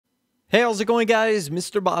Hey, how's it going, guys?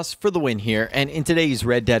 Mr. Boss for the win here, and in today's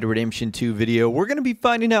Red Dead Redemption 2 video, we're going to be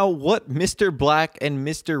finding out what Mr. Black and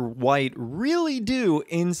Mr. White really do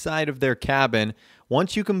inside of their cabin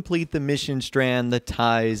once you complete the mission strand, The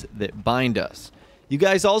Ties That Bind Us. You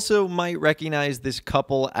guys also might recognize this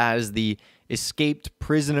couple as the escaped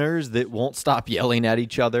prisoners that won't stop yelling at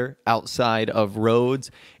each other outside of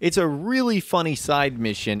roads. It's a really funny side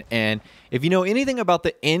mission, and if you know anything about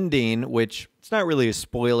the ending, which it's not really a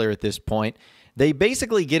spoiler at this point, they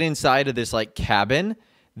basically get inside of this like cabin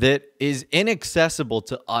that is inaccessible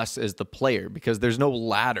to us as the player because there's no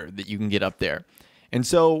ladder that you can get up there. And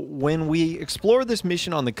so when we explore this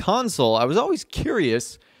mission on the console, I was always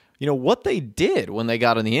curious, you know, what they did when they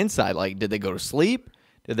got on the inside. Like, did they go to sleep?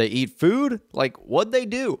 Did they eat food? Like, what'd they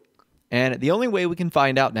do? And the only way we can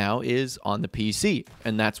find out now is on the PC,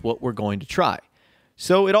 and that's what we're going to try.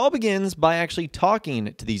 So it all begins by actually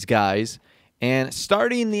talking to these guys and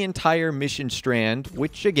starting the entire mission strand,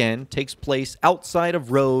 which again takes place outside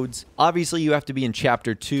of roads. Obviously, you have to be in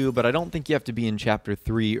Chapter 2, but I don't think you have to be in Chapter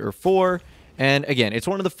 3 or 4. And again, it's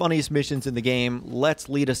one of the funniest missions in the game. Let's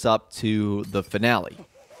lead us up to the finale.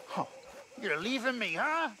 You're leaving me,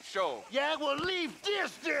 huh? Sure. Yeah, well, leave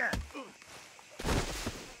this then.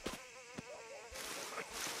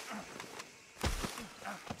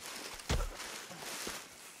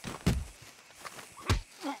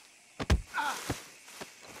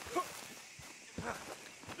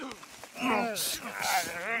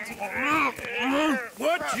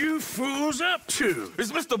 What you fools up to?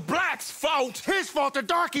 It's Mr. Black's fault. His fault, the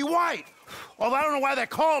darky white. Although I don't know why they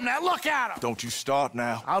call him that. Look at him. Don't you start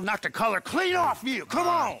now. I'll knock the color clean off you. Come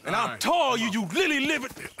on. And I'll tar you, you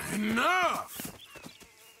lily-livered... Enough!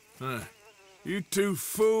 You two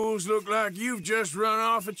fools look like you've just run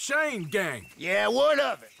off a chain gang. Yeah, what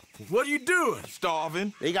of it? What are you doing?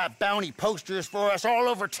 Starving. They got bounty posters for us all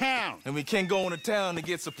over town. And we can't go into town to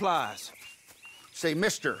get supplies. Say,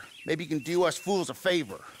 mister, maybe you can do us fools a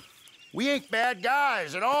favor. We ain't bad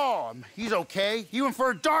guys at all. He's okay, even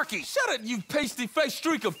for a darky. Shut it, you pasty-faced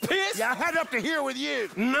streak of piss! Yeah, I had up to here with you.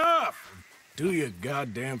 Enough! Do your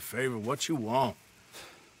goddamn favor what you want.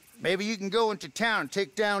 Maybe you can go into town and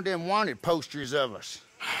take down them wanted posters of us.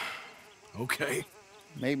 Okay.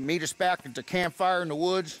 Maybe meet us back at the campfire in the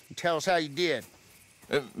woods and tell us how you did.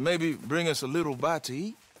 Maybe bring us a little bite to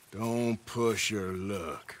eat. Don't push your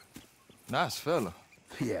luck. Nice fella.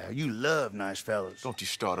 Yeah, you love nice fellas. Don't you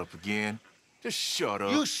start up again. Just shut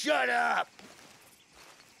up. You shut up!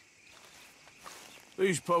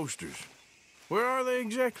 These posters, where are they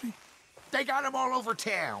exactly? They got them all over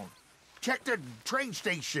town. Check the train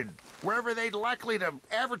station, wherever they'd likely to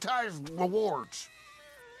advertise rewards.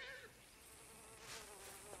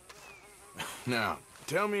 Now,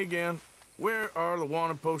 tell me again, where are the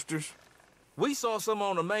wanted posters? We saw some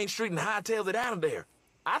on the main street and hightailed it out of there.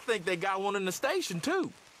 I think they got one in the station,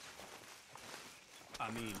 too.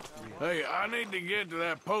 Hey, I need to get to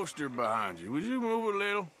that poster behind you. Would you move a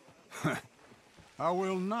little? I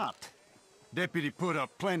will not. Deputy put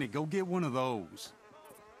up plenty. Go get one of those.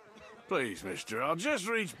 Please, mister, I'll just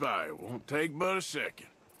reach by. It won't take but a second.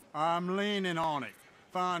 I'm leaning on it.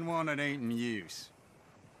 Find one that ain't in use.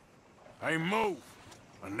 Hey, move.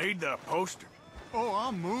 I need that poster. Oh,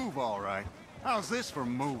 I'll move, all right. How's this for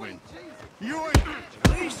moving? You ain't...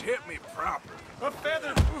 Please hit me proper. A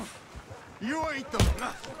feather... You ain't the...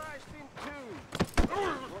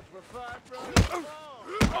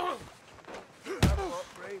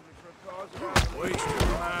 Wasting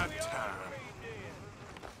my time.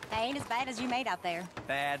 They ain't as bad as you made out there.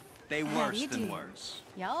 Bad. They How worse do you than do? worse.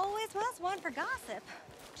 You always was one for gossip.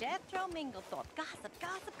 Jethro Minglethorpe. Gossip,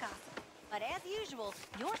 gossip, gossip. But as usual,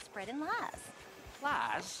 you're spreading lies.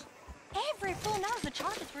 Lies? Every fool knows the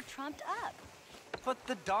charges were trumped up. But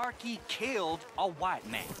the darky killed a white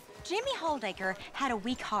man. Jimmy Holdacre had a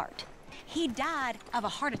weak heart. He died of a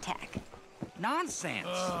heart attack. Nonsense.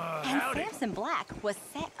 And Samson Black was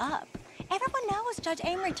set up. Everyone knows Judge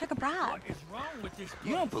Amory took a bribe.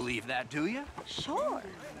 You don't believe that, do you? Sure.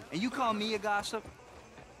 And you call me a gossip?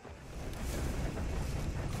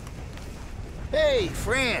 Hey,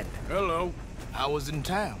 friend. Hello. I was in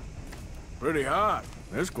town. Pretty hot.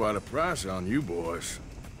 There's quite a price on you boys.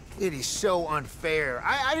 It is so unfair.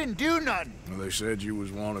 I didn't do nothing. Well, they said you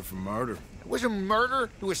was wanted for murder. It wasn't murder.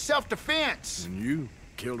 It was self-defense. And you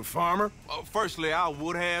killed a farmer? Firstly, I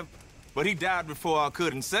would have, but he died before I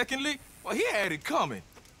could. And secondly, well, he had it coming.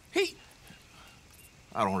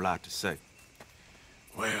 I don't like to say.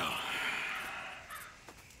 Well...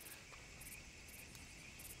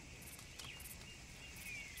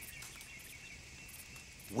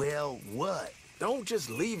 Well, what? Don't just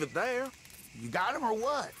leave it there. You got him or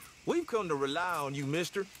what? We've come to rely on you,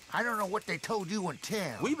 mister. I don't know what they told you in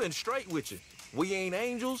town. We've been straight with you. We ain't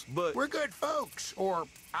angels, but... We're good folks, or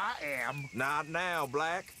I am. Not now,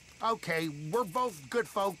 Black. Okay, we're both good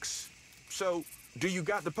folks. So, do you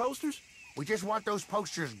got the posters? We just want those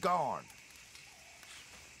posters gone.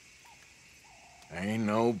 Ain't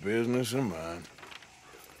no business of mine.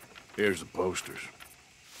 Here's the posters.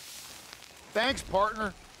 Thanks,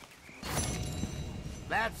 partner.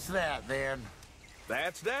 That's that, then.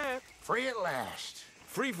 That's that. Free at last.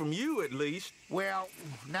 Free from you, at least. Well,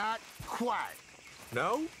 not quite.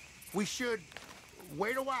 No? We should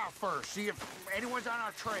wait a while first, see if anyone's on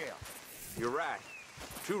our trail. You're right.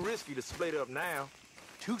 Too risky to split up now.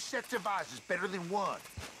 2 sets of eyes is better than 1.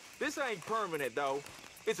 This ain't permanent, though.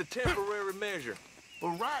 It's a temporary measure.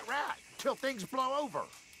 Well, right. Till things blow over.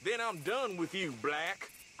 Then I'm done with you, Black.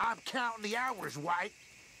 I'm counting the hours, White.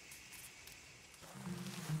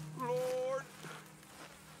 Lord.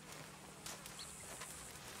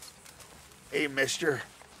 Hey, mister.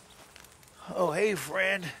 Oh, hey,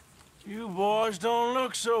 friend. You boys don't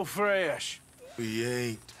look so fresh. We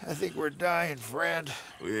ain't. I think we're dying, friend.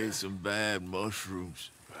 We ate some bad mushrooms.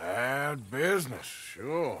 Bad business,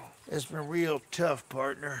 sure. It's been real tough,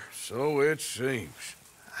 partner. So it seems.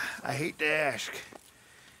 I hate to ask,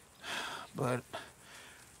 but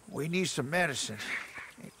we need some medicine.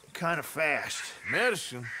 Kind of fast.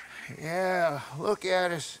 Medicine? Yeah, look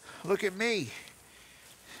at us. Look at me.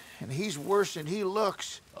 And he's worse than he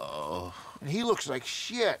looks. Oh. And he looks like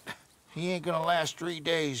shit. He ain't gonna last 3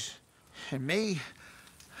 days. And me,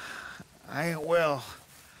 I ain't well.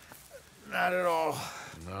 Not at all.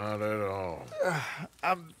 Not at all.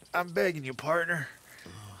 I'm begging you, partner.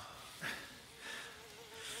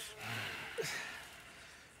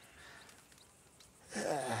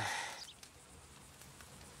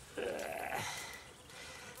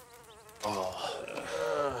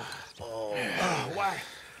 Why?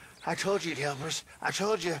 I told you it'd help us. I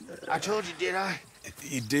told you, did I?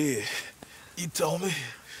 You did. You told me.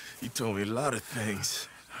 You told me a lot of things.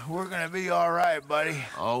 We're gonna be all right, buddy.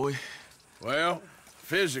 Are we? Well,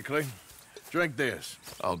 physically. Drink this.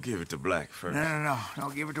 I'll give it to Black first. No.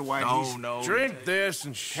 Don't give it to White. No, no. Drink this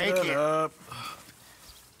and shut Take it. up.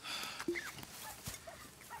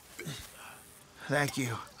 Thank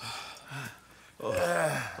you.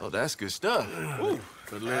 Oh, that's good stuff.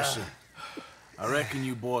 But listen, I reckon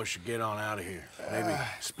you boys should get on out of here. Maybe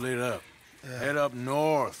split up. Head up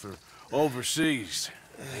north or overseas.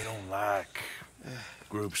 They don't like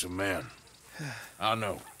groups of men. I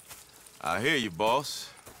know. I hear you, boss.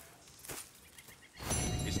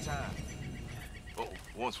 It's time. Oh,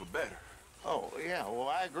 once we're better. Oh, yeah, well,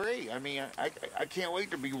 I agree. I mean, I can't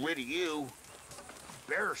wait to be rid of you.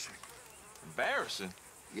 Embarrassing. Embarrassing?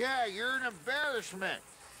 Yeah, you're an embarrassment.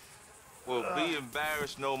 Well, be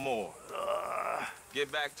embarrassed no more.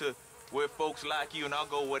 Get back to where folks like you, and I'll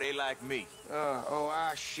go where they like me.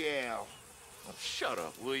 I shall. Oh, shut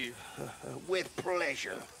up, will you? With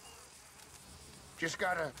pleasure. Just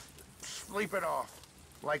gotta sleep it off.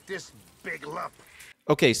 Like this big lump.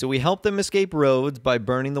 Okay, so we helped them escape Rhodes by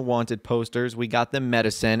burning the wanted posters. We got them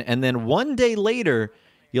medicine. And then one day later,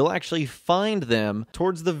 you'll actually find them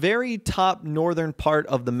towards the very top northern part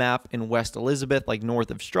of the map in West Elizabeth, like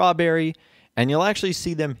north of Strawberry. And you'll actually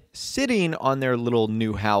see them sitting on their little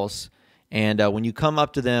new house. And when you come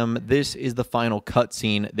up to them, this is the final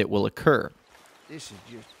cutscene that will occur. This is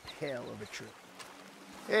just hell of a trip.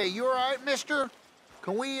 Hey, you all right, mister?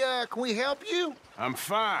 Can we help you? I'm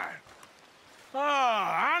fine. Oh,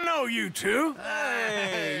 I know you two.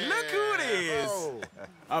 Hey, look who it is. Oh.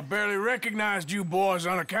 I barely recognized you boys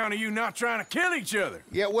on account of you not trying to kill each other.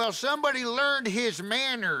 Yeah, well, somebody learned his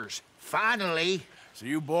manners. Finally. So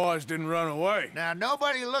you boys didn't run away. Now,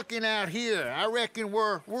 nobody looking out here. I reckon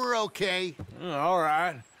we're okay. All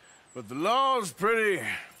right. But the law's pretty...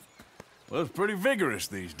 well, it's pretty vigorous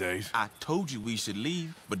these days. I told you we should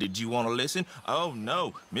leave, but did you want to listen? Oh,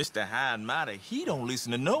 no. Mr. High and Mighty, he don't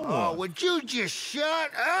listen to no one. Oh, would you just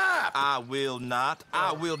shut up? I will not.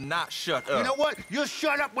 I will not shut up. You know what? You'll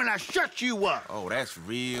shut up when I shut you up. Oh, that's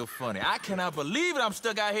real funny. I cannot believe it. I'm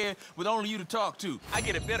stuck out here with only you to talk to. I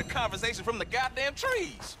get a better conversation from the goddamn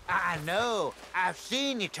trees. I know. I've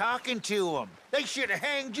seen you talking to them. They should have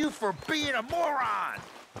hanged you for being a moron.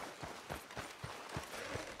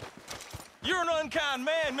 You're an unkind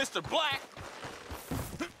man, Mr. Black.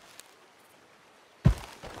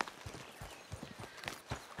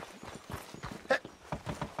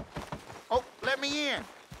 Oh, let me in.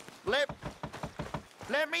 Let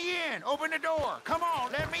me in. Open the door. Come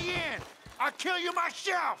on, let me in. I'll kill you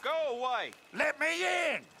myself. Go away. Let me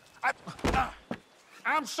in.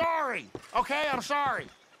 I'm sorry. Okay, I'm sorry.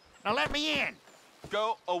 Now let me in.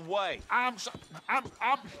 Go away. I'll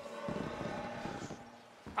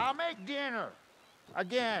make dinner.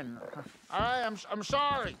 Again. All right, I'm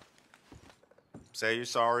sorry. Say you're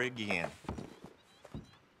sorry again.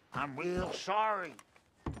 I'm real sorry.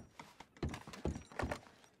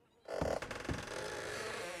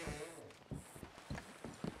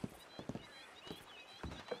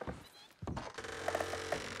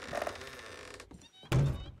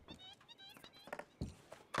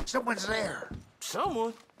 Someone's there.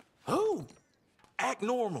 Someone? Who? Act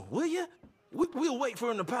normal, will you? We'll wait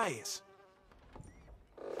for him to pass.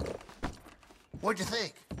 What'd you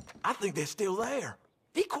think? I think they're still there.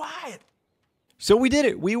 Be quiet. So we did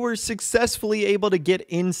it. We were successfully able to get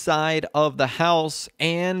inside of the house,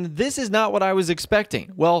 and this is not what I was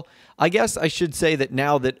expecting. Well, I guess I should say that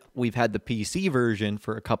now that we've had the PC version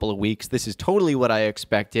for a couple of weeks, this is totally what I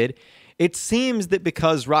expected. It seems that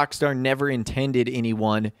because Rockstar never intended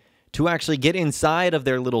anyone to actually get inside of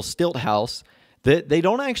their little stilt house, that they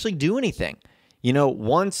don't actually do anything. You know,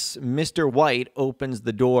 once Mr. White opens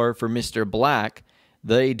the door for Mr. Black,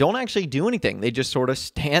 they don't actually do anything. They just sort of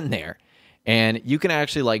stand there. And you can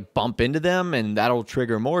actually like bump into them and that'll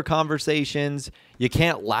trigger more conversations. You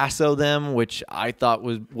can't lasso them, which I thought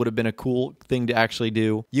would have been a cool thing to actually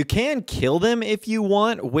do. You can kill them if you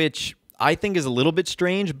want, which I think is a little bit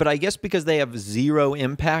strange, but I guess because they have zero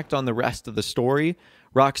impact on the rest of the story,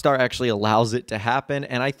 Rockstar actually allows it to happen.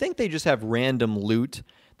 And I think they just have random loot.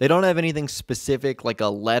 They don't have anything specific like a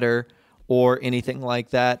letter or anything like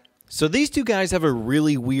that. So these two guys have a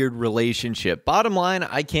really weird relationship. Bottom line,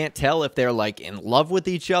 I can't tell if they're like in love with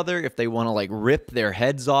each other, if they want to like rip their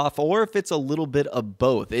heads off, or if it's a little bit of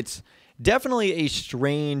both. It's definitely a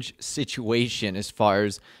strange situation as far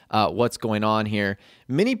as what's going on here.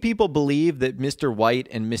 Many people believe that Mr. White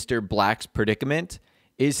and Mr. Black's predicament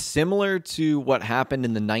is similar to what happened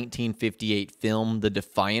in the 1958 film, The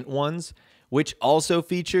Defiant Ones, which also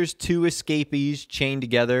features two escapees chained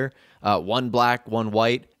together, one black, one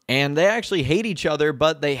white. And they actually hate each other,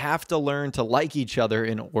 but they have to learn to like each other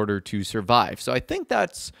in order to survive. So I think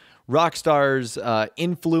that's Rockstar's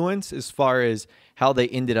influence as far as how they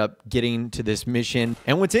ended up getting to this mission.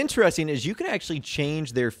 And what's interesting is you can actually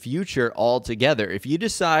change their future altogether. If you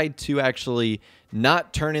decide to actually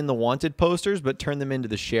not turn in the wanted posters, but turn them into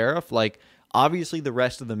the sheriff, like obviously the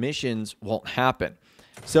rest of the missions won't happen.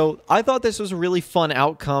 So I thought this was a really fun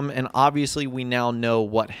outcome. And obviously we now know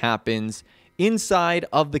what happens inside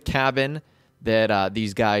of the cabin that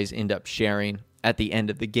these guys end up sharing at the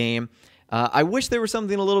end of the game. I wish there was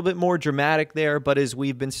something a little bit more dramatic there, but as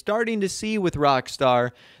we've been starting to see with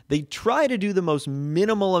Rockstar, they try to do the most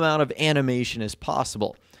minimal amount of animation as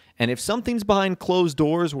possible. And if something's behind closed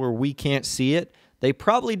doors where we can't see it, they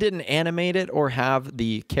probably didn't animate it or have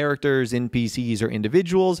the characters, NPCs, or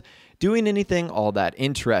individuals doing anything all that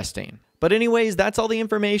interesting. But anyways, that's all the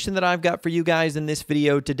information that I've got for you guys in this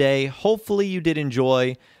video today. Hopefully you did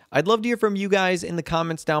enjoy. I'd love to hear from you guys in the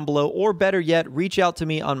comments down below, or better yet, reach out to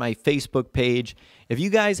me on my Facebook page. If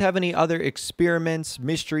you guys have any other experiments,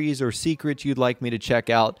 mysteries, or secrets you'd like me to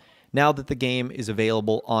check out now that the game is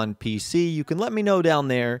available on PC, you can let me know down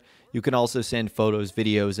there. You can also send photos,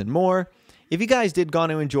 videos, and more. If you guys did go on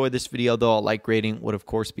to enjoy this video, though, a like rating would of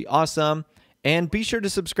course be awesome. And be sure to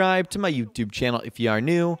subscribe to my YouTube channel if you are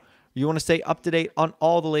new. You want to stay up to date on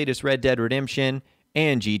all the latest Red Dead Redemption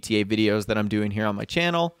and GTA videos that I'm doing here on my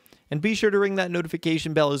channel. And be sure to ring that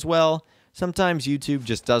notification bell as well. Sometimes YouTube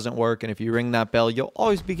just doesn't work, and if you ring that bell, you'll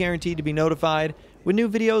always be guaranteed to be notified when new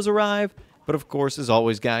videos arrive. But of course, as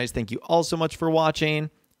always, guys, thank you all so much for watching.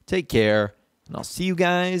 Take care, and I'll see you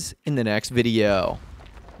guys in the next video.